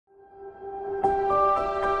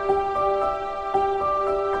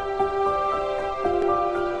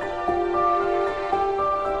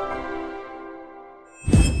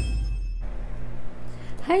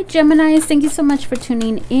right, Geminis, thank you so much for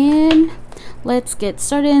tuning in. Let's get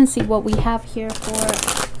started and see what we have here for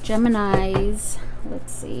Geminis.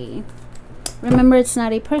 Let's see. Remember, it's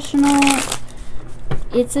not a personal.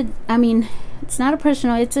 It's not a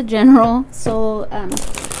personal, it's a general. So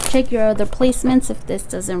check your other placements if this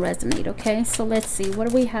doesn't resonate, okay? So let's see. What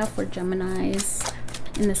do we have for Geminis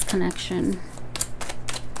in this connection?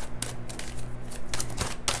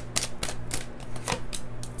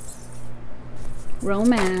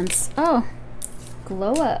 Romance. Oh,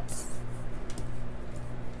 glow up.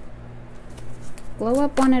 Glow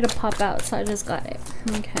up wanted to pop out, so I just got it.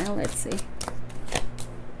 Okay, let's see.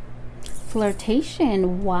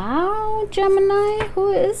 Flirtation. Wow, Gemini.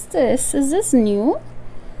 Who is this? Is this new?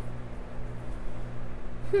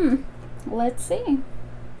 Let's see.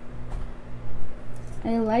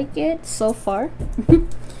 I like it so far.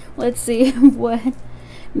 Let's see what.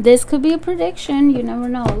 This could be a prediction. You never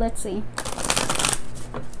know. Let's see.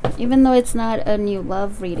 Even though it's not a new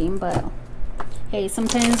love reading, but hey,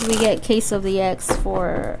 sometimes we get case of the X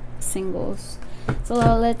for singles. So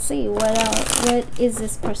let's see what is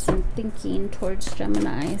this person thinking towards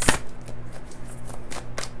Geminis.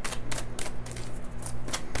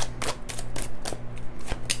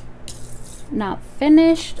 Not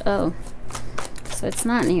finished. Oh, so it's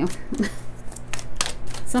not new.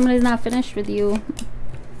 Somebody's not finished with you.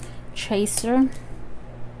 Chaser,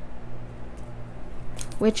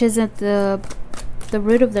 which is at the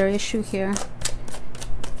root of their issue here.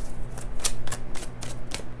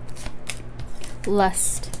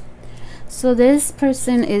 Lust. So this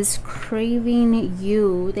person is craving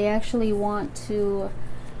you. They actually want to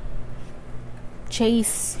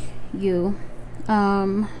chase you.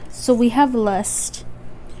 So we have lust.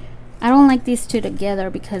 I don't like these two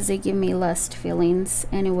together because they give me lust feelings.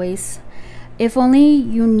 Anyways, if only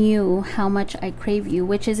you knew how much I crave you,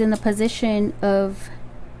 which is in the position of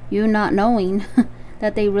you not knowing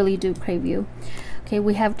that they really do crave you. Okay,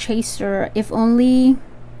 we have chaser. If only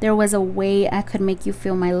there was a way I could make you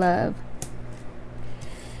feel my love.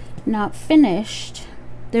 Not finished.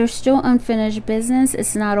 There's still unfinished business.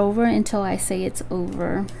 It's not over until I say it's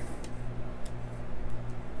over.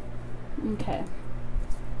 Okay,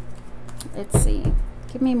 let's see.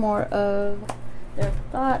 Give me more of their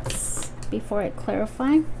thoughts before I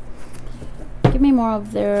clarify. Give me more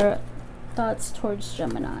of their thoughts towards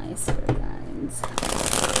Gemini, spirit guides.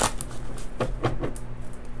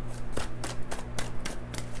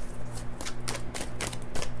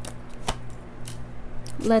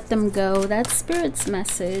 Let them go. That's Spirit's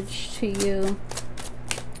message to you.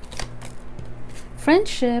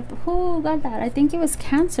 Friendship. Who got that? I think it was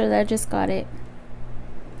Cancer that just got it.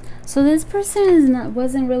 So this person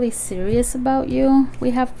wasn't really serious about you.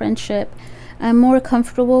 We have friendship. I'm more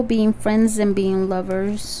comfortable being friends than being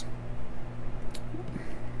lovers.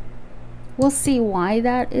 We'll see why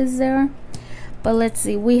that is there, but let's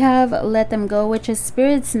see. We have let them go, which is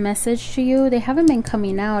Spirit's message to you. They haven't been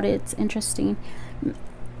coming out. It's interesting.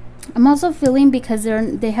 I'm also feeling because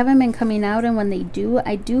they haven't been coming out, and when they do,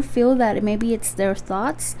 I do feel that maybe it's their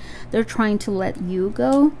thoughts. They're trying to let you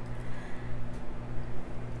go.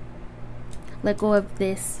 Let go of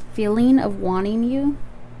this feeling of wanting you.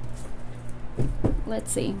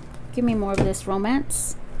 Let's see. Give me more of this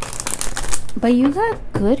romance. But you got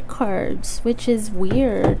good cards, which is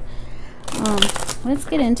weird. Let's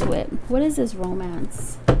get into it. What is this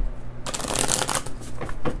romance?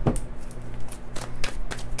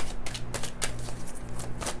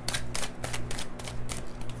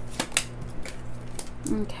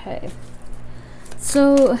 Okay.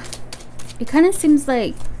 So it kind of seems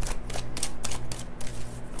like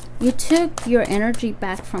you took your energy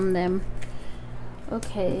back from them.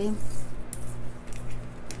 Okay.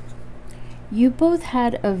 You both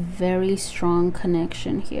had a very strong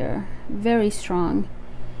connection here. Very strong.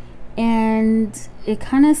 And it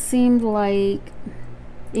kind of seemed like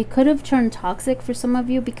it could have turned toxic for some of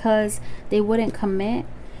you because they wouldn't commit.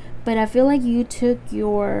 But I feel like you took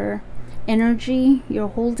your energy, you're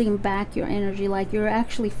holding back your energy, like you're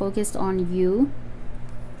actually focused on you.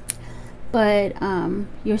 But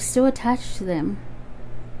you're still attached to them.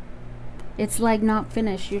 It's like not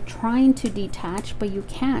finished. You're trying to detach, but you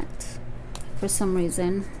can't. For some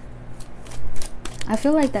reason, I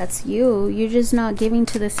feel like that's you. You're just not giving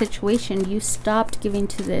to the situation. You stopped giving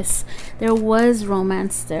to this. There was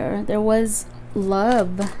romance there. There was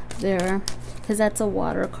love there, because that's a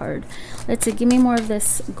water card. Let's see. Give me more of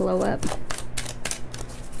this glow up.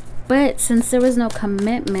 But since there was no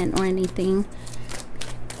commitment or anything,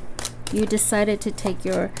 you decided to take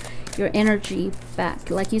your energy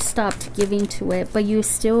back. Like you stopped giving to it, but you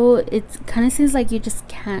still, it kind of seems like you just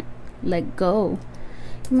can't let go.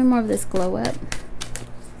 Give me more of this glow up.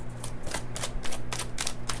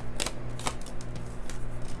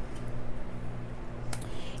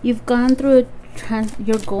 You've gone through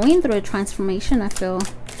you're going through a transformation. I feel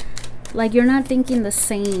like you're not thinking the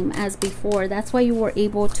same as before. That's why you were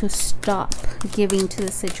able to stop giving to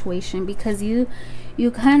the situation, because you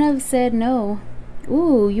kind of said no.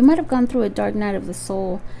 Ooh, you might have gone through a dark night of the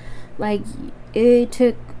soul. Like it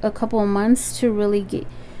took a couple of months to really get,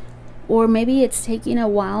 or maybe it's taking a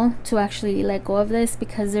while to actually let go of this,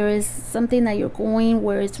 because there is something that you're going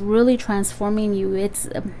where it's really transforming you. It's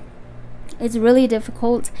really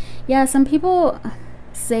difficult. Yeah, some people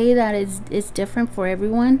say that it's different for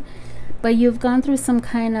everyone, but you've gone through some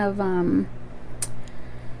kind of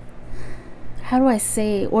how do I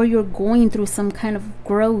say, or you're going through some kind of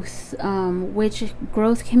growth, which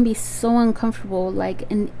growth can be so uncomfortable, like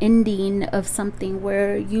an ending of something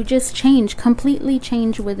where you just change, completely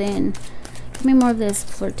change within. Give me more of this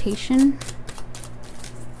flirtation.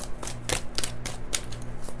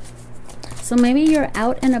 So maybe you're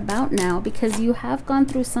out and about now because you have gone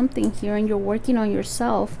through something here and you're working on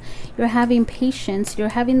yourself. You're having patience. You're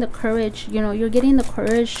having the courage. You know, you're getting the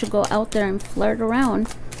courage to go out there and flirt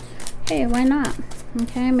around. Hey, why not?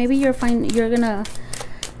 Okay, maybe you're gonna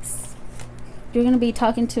be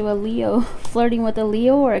talking to a Leo, flirting with a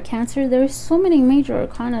Leo or a Cancer. There's so many major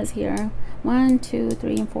arcanas here. 1, 2,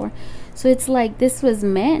 3, and 4. So it's like this was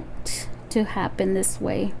meant to happen this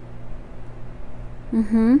way.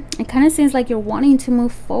 It kind of seems like you're wanting to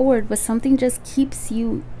move forward, but something just keeps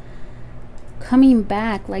you coming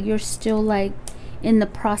back, like you're still like in the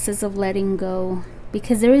process of letting go,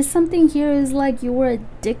 because there is something here is like you were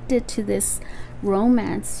addicted to this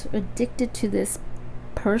romance, addicted to this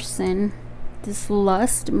person, this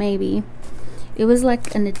lust. Maybe it was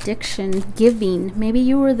like an addiction, giving. Maybe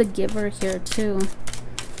you were the giver here too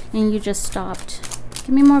and you just stopped.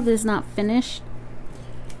 Give me more of this not finished.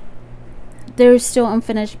 There's still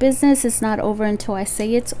unfinished business. It's not over until I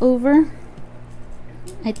say it's over.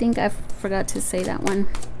 I think I forgot to say that one.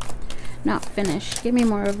 Not finished. Give me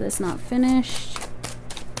more of this not finished.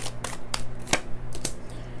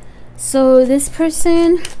 So this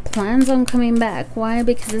person plans on coming back. Why?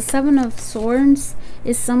 Because the 7 of Swords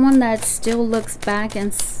is someone that still looks back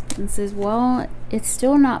and says, well, it's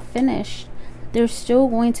still not finished. There's still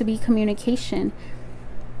going to be communication.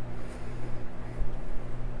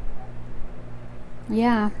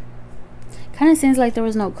 Yeah, kind of seems like there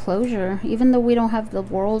was no closure, even though we don't have the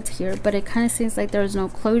World here, but it kind of seems like there was no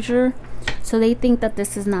closure, so they think that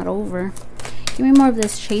this is not over. Give me more of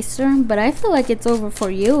this Chaser, but I feel like it's over for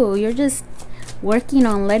you. You're just working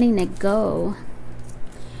on letting it go,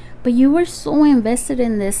 but you were so invested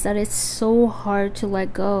in this that it's so hard to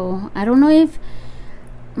let go. I don't know if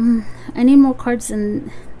I need more cards than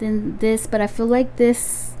this, but I feel like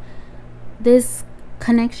this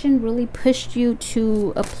connection really pushed you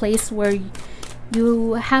to a place where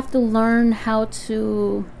you have to learn how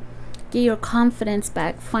to get your confidence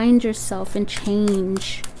back, find yourself, and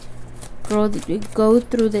change. Go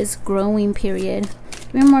through this growing period.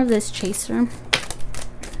 Give me more of this Chaser.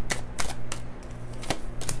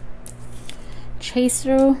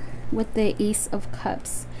 Chaser with the Ace of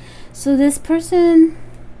Cups. So this person,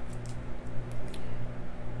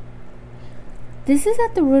 this is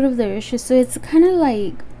at the root of their issue. So it's kind of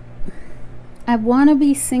like, I want to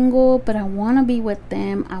be single, but I want to be with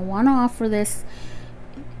them. I want to offer this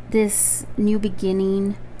new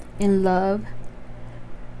beginning in love,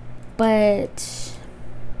 but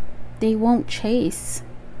they won't chase.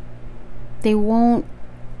 They won't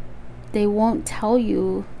tell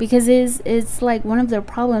you, because it's like one of their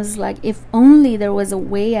problems, like, if only there was a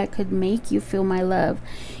way I could make you feel my love,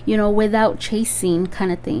 you know, without chasing,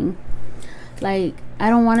 kind of thing. Like, I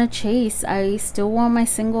don't want to chase. I still want my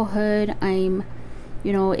singlehood. I'm,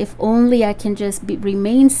 you know, if only I can just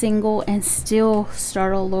remain single and still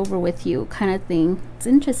start all over with you, kind of thing. It's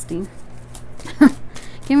interesting.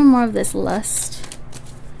 Give me more of this lust.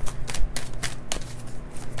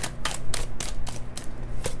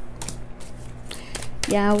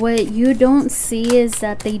 Yeah, what you don't see is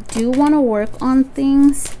that they do want to work on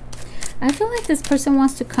things. I feel like this person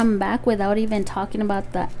wants to come back without even talking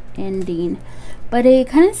about the ending, but it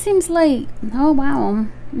kind of seems like, oh wow,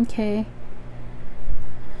 okay,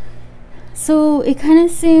 so it kind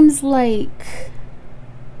of seems like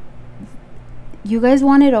you guys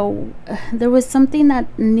wanted there was something that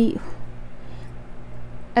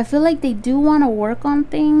I feel like they do want to work on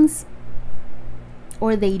things,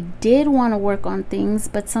 or they did want to work on things,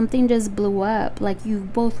 but something just blew up. Like, you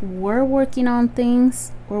both were working on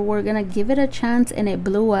things, or were gonna give it a chance, and it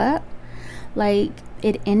blew up. Like,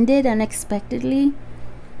 it ended unexpectedly.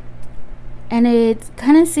 And it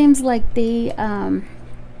kind of seems like they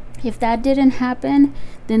if that didn't happen,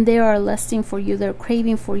 then they are lusting for you, they're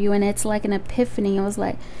craving for you, and it's like an epiphany. It was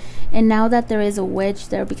like, and now that there is a wedge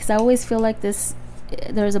there, because I always feel like this,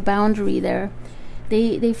 there's a boundary there.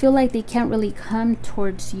 They feel like they can't really come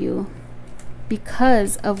towards you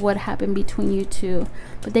because of what happened between you two,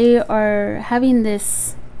 but they are having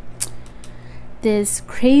this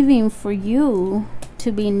craving for you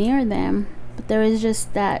to be near them. But there is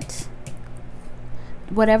just that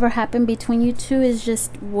whatever happened between you two is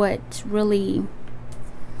just what really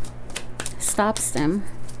stops them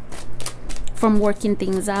from working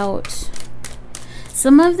things out.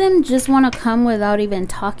 Some of them just want to come without even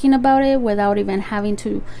talking about it, without even having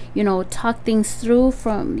to, you know, talk things through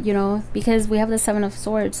from, you know, because we have the Seven of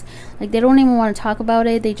Swords. Like, they don't even want to talk about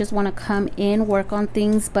it. They just want to come in, work on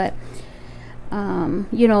things, but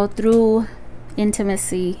you know, through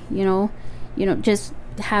intimacy, you know, just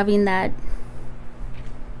having that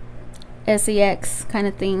sex kind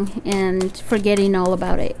of thing and forgetting all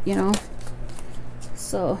about it, you know.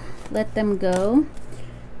 So let them go.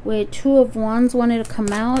 With Two of Wands wanted to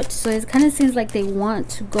come out, so it kind of seems like they want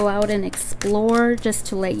to go out and explore just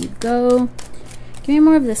to let you go. Give me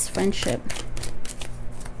more of this friendship.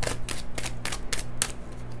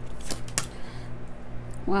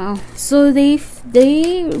 Wow, so they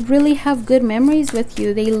really have good memories with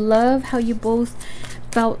you. They love how you both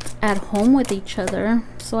felt at home with each other.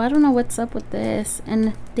 So I don't know what's up with this,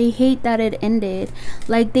 and they hate that it ended.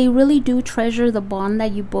 Like, they really do treasure the bond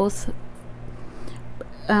that you both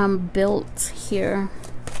built here,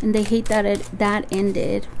 and they hate that that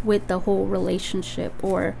ended with the whole relationship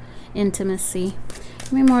or intimacy.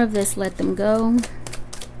 Give me more of this. Let them go.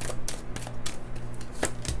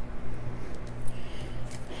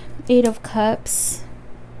 Eight of Cups.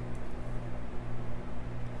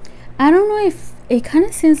 I don't know if it kind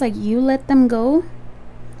of seems like you let them go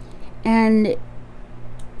and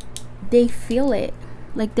they feel it,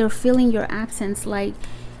 like they're feeling your absence, like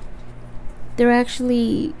they're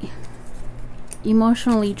actually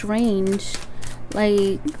emotionally drained,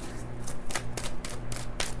 like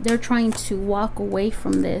they're trying to walk away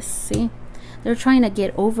from this. See, they're trying to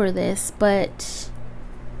get over this, but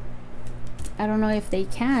I don't know if they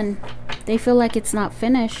can. They feel like it's not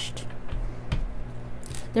finished.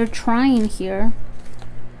 They're trying here.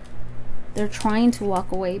 They're trying to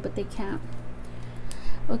walk away, but they can't.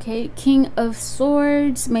 Okay, King of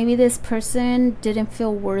Swords. Maybe this person didn't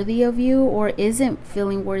feel worthy of you or isn't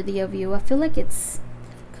feeling worthy of you. I feel like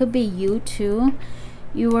could be you too.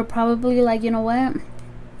 You were probably like, you know what?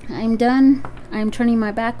 I'm done. I'm turning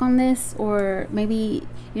my back on this. Or maybe,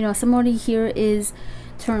 you know, somebody here is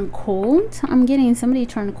turned cold. I'm getting somebody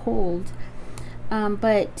turned cold.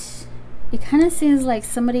 But it kind of seems like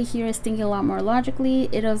somebody here is thinking a lot more logically.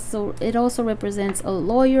 It also represents a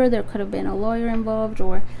lawyer. There could have been a lawyer involved,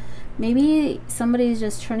 or maybe somebody's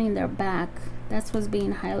just turning their back. That's what's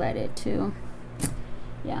being highlighted too.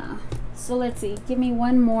 Yeah. So let's see. Give me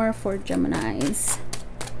one more for Geminis.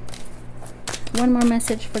 One more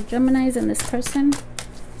message for Geminis and this person.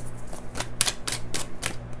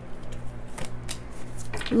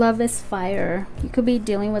 Love is fire. You could be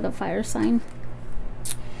dealing with a fire sign.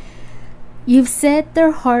 You've set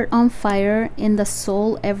their heart on fire, in the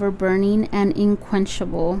soul ever burning and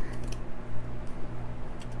unquenchable.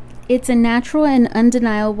 It's a natural and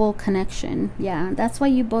undeniable connection. Yeah, that's why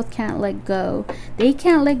you both can't let go. They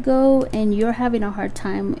can't let go, and you're having a hard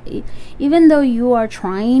time. Even though you are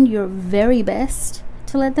trying your very best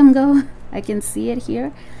to let them go, I can see it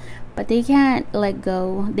here, but they can't let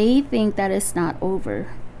go. They think that it's not over.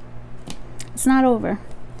 It's not over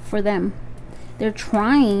for them. They're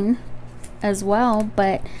trying as well,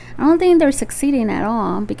 but I don't think they're succeeding at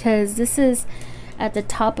all, because this is at the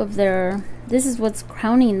top of this is what's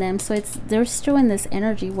crowning them. So they're still in this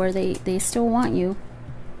energy where they still want you.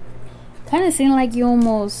 Kind of seem like you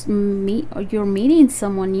almost you're meeting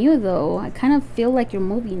someone new though. I kind of feel like you're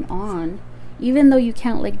moving on, even though you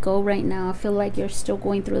can't let go right now. I feel like you're still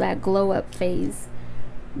going through that glow up phase.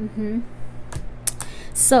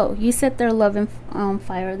 So you set their love on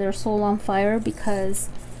fire, their soul on fire, because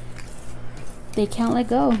they can't let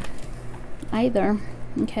go either.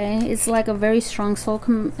 Okay, it's like a very strong soul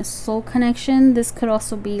connection. This could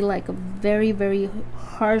also be like a very, very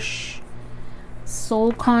harsh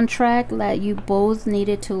soul contract that you both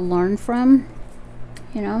needed to learn from,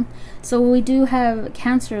 you know. So we do have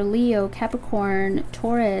Cancer, Leo, Capricorn,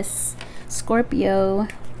 Taurus, Scorpio,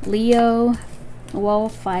 Leo, well,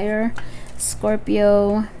 fire,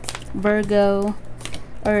 Scorpio, Virgo,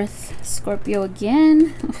 Earth, Scorpio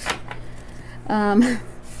again,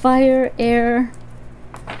 fire, air,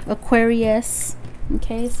 Aquarius.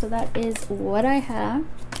 Okay, so that is what I have.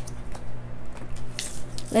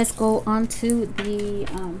 Let's go on to the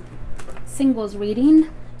singles reading.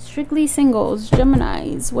 Strictly singles,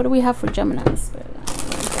 Geminis. What do we have for Geminis?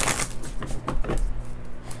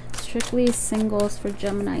 Strictly singles for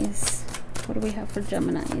Geminis. What do we have for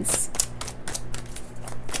Geminis?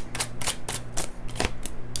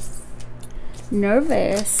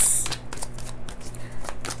 Nervous.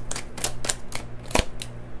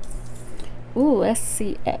 Ooh,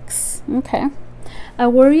 SCX. Okay. I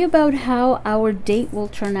worry about how our date will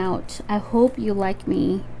turn out. I hope you like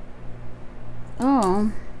me.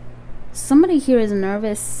 Oh, somebody here is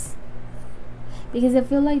nervous because I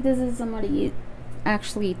feel like this is somebody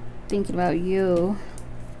actually thinking about you.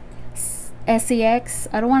 SCX.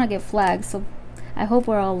 I don't want to get flagged, so I hope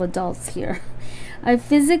we're all adults here. I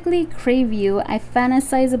physically crave you. I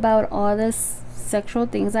fantasize about all the sexual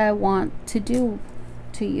things I want to do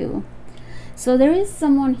to you. So there is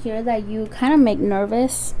someone here that you kind of make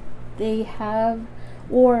nervous. They have,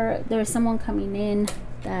 or there's someone coming in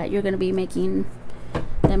that you're going to be making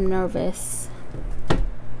them nervous.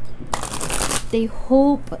 They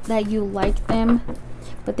hope that you like them,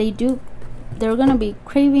 but they're going to be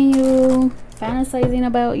craving you, fantasizing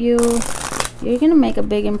about you. You're going to make a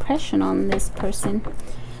big impression on this person.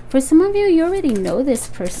 For some of you, you already know this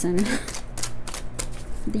person.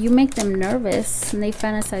 You make them nervous and they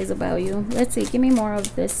fantasize about you. Let's see, give me more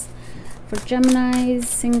of this for Gemini's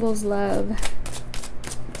singles love.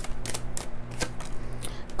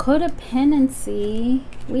 Codependency.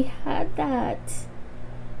 We had that.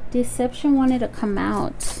 Deception wanted to come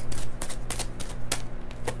out,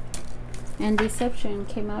 and deception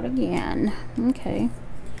came out again. Okay,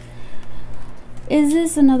 is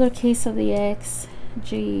this another case of the ex?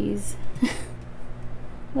 Jeez.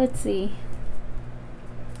 Let's see.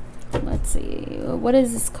 What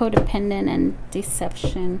is this codependent and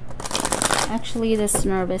deception? Actually, this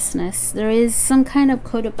nervousness. There is some kind of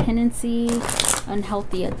codependency,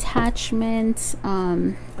 unhealthy attachment.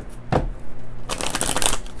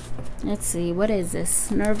 Let's see, what is this?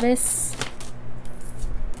 Nervous.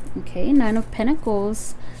 Okay, 9 of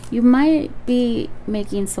Pentacles. You might be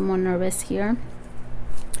making someone nervous here,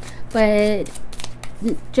 but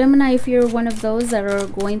Gemini, if you're one of those that are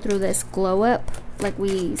going through this glow up like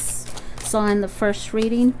we saw in the first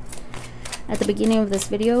reading at the beginning of this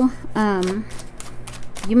video,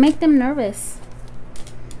 you make them nervous.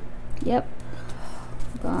 Yep.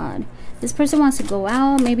 God, this person wants to go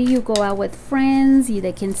out. Maybe you go out with friends.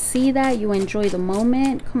 They can see that you enjoy the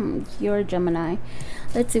moment. Come on, you're a Gemini.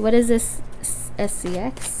 Let's see, what is this?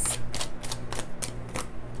 SCX.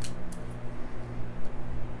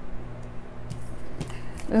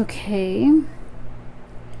 Okay,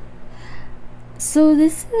 so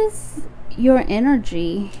this is your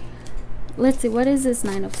energy. Let's see, what is this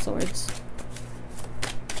 9 of Swords?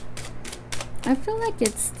 I feel like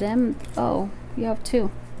it's them. Oh, you have 2.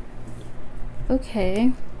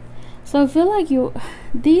 Okay, so I feel like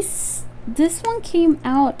this one came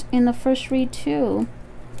out in the first read too.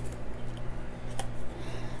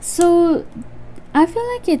 So I feel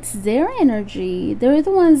like it's their energy. They're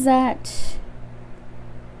the ones that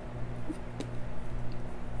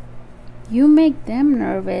you make them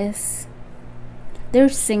nervous. They're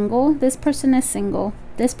single. This person is single.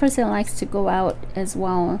 This person likes to go out as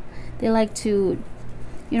well. They like to,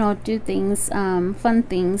 you know, do things, fun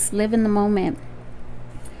things, live in the moment.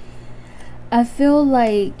 I feel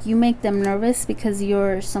like you make them nervous because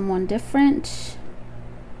you're someone different.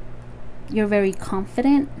 You're very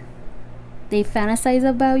confident. They fantasize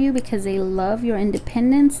about you because they love your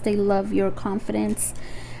independence. They love your confidence.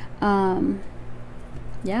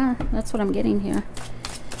 Yeah, that's what I'm getting here.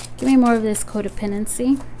 Give me more of this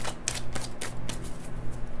codependency.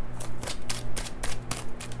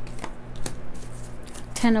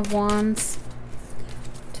 Ten of Wands.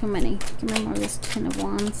 Too many. Give me more of this Ten of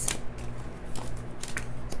Wands.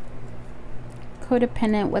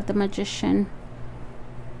 Codependent with the Magician.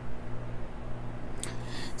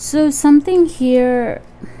 So something here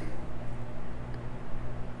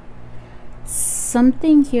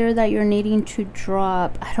that you're needing to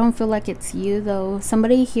drop. I don't feel like it's you though.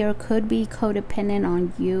 Somebody here could be codependent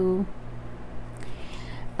on you.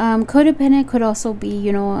 Codependent could also be,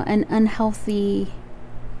 you know, an unhealthy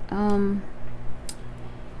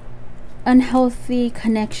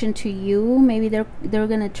connection to you. Maybe they're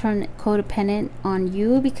gonna turn codependent on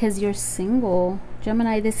you because you're single.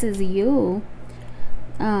 Gemini, this is you.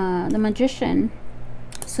 The Magician.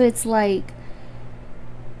 So it's like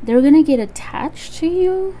they're gonna get attached to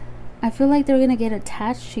you. I feel like they're gonna get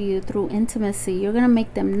attached to you through intimacy. You're gonna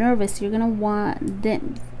make them nervous. You're gonna want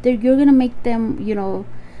them you're gonna make them, you know,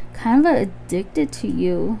 kind of addicted to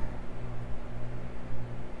you.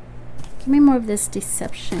 Give me more of this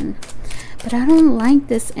deception. But I don't like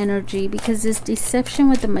this energy, because this deception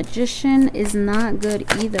with the Magician is not good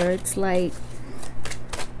either. It's like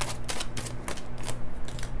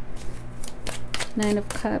Nine of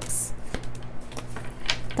Cups,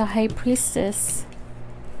 the High Priestess.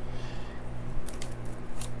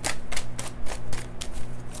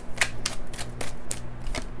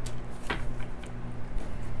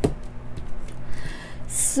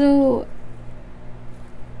 So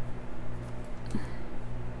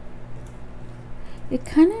it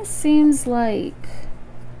kind of seems like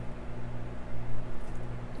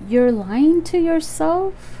you're lying to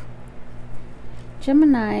yourself,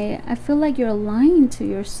 Gemini. I feel like you're lying to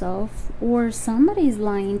yourself, or somebody's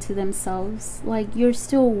lying to themselves. Like you're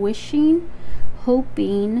still wishing,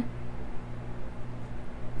 hoping,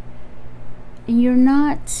 and you're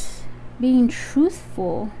not being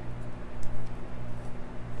truthful.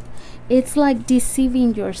 It's like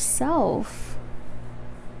deceiving yourself.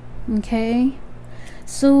 Okay?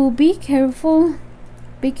 So be careful,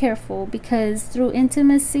 because through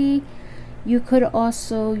intimacy, you could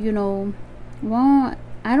also, you know, well,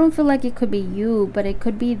 I don't feel like it could be you, but it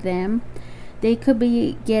could be them. They could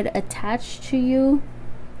get attached to you,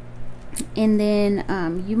 and then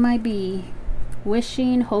you might be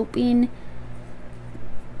wishing, hoping.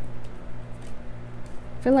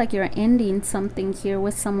 I feel like you're ending something here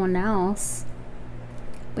with someone else,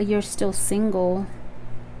 but you're still single.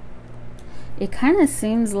 It kind of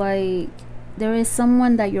seems like there is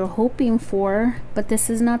someone that you're hoping for, but this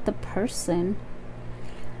is not the person.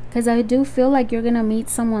 Because I do feel like you're gonna meet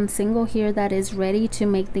someone single here that is ready to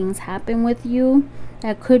make things happen with you,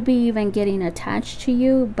 that could be even getting attached to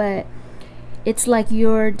you, but it's like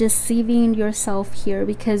you're deceiving yourself here,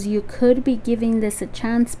 because you could be giving this a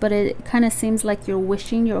chance, but it kind of seems like you're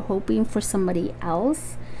wishing, you're hoping for somebody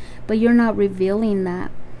else, but you're not revealing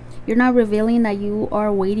that. You're not revealing that you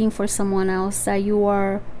are waiting for someone else, that you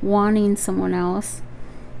are wanting someone else,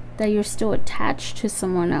 that you're still attached to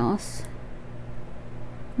someone else.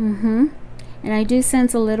 And I do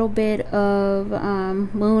sense a little bit of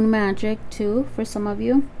moon magic too for some of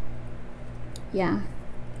you. Yeah.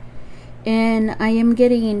 And I am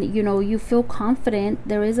getting, you know, you feel confident.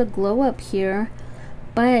 There is a glow up here,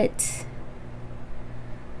 but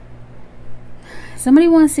somebody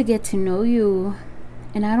wants to get to know you,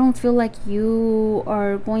 and I don't feel like you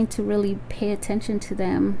are going to really pay attention to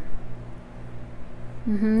them.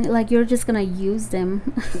 Like you're just gonna use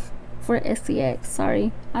them for sex.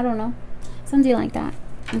 Sorry, I don't know, something like that.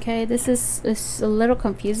 Okay, this is a little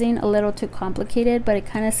confusing, a little too complicated, but it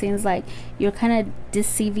kind of seems like you're kind of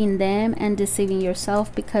deceiving them and deceiving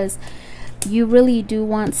yourself, because you really do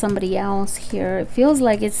want somebody else here. It feels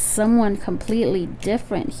like it's someone completely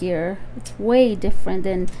different here. It's way different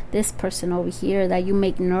than this person over here that you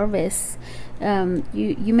make nervous.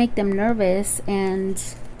 You make them nervous, and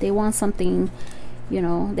they want something, you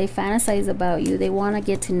know, they fantasize about you. They want to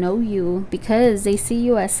get to know you, because they see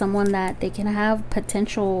you as someone that they can have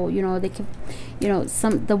potential, you know, they can, you know,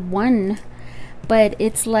 the one. But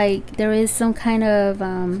it's like there is some kind of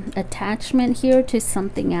attachment here to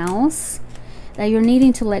something else that you're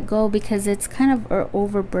needing to let go, because it's kind of an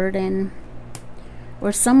overburden,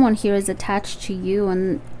 or someone here is attached to you,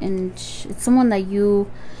 and it's someone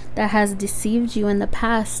that has deceived you in the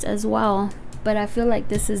past as well. But I feel like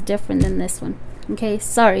this is different than this one. Okay,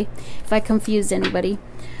 sorry if I confused anybody.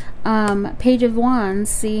 Page of Wands.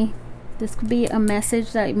 See, this could be a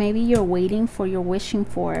message that maybe you're waiting for, you're wishing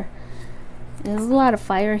for. There's a lot of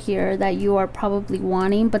fire here that you are probably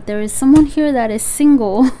wanting, but there is someone here that is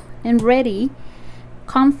single and ready,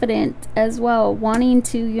 confident as well, wanting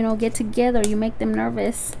to, you know, get together. You make them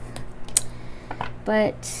nervous,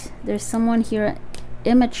 but there's someone here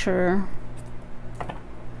immature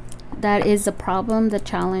that is the problem, the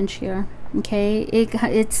challenge here. Okay,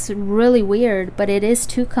 it's really weird, but it is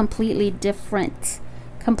two complete different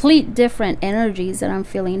energies that I'm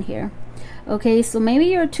feeling here. Okay, so maybe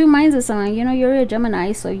you're two minds of something. You know, you're a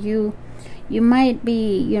Gemini, so you might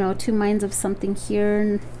be, you know, two minds of something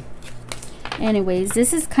here. Anyways,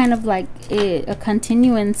 this is kind of like a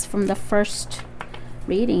continuance from the first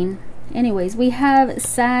reading. Anyways, we have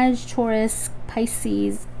Sag, Taurus,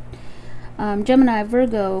 Pisces, Gemini,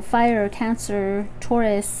 Virgo, Fire, Cancer,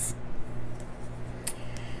 Taurus,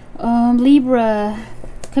 Libra,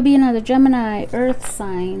 could be another Gemini, Earth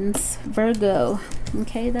signs, Virgo.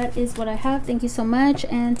 Okay, that is what I have. Thank you so much,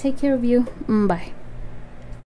 and take care of you. Bye.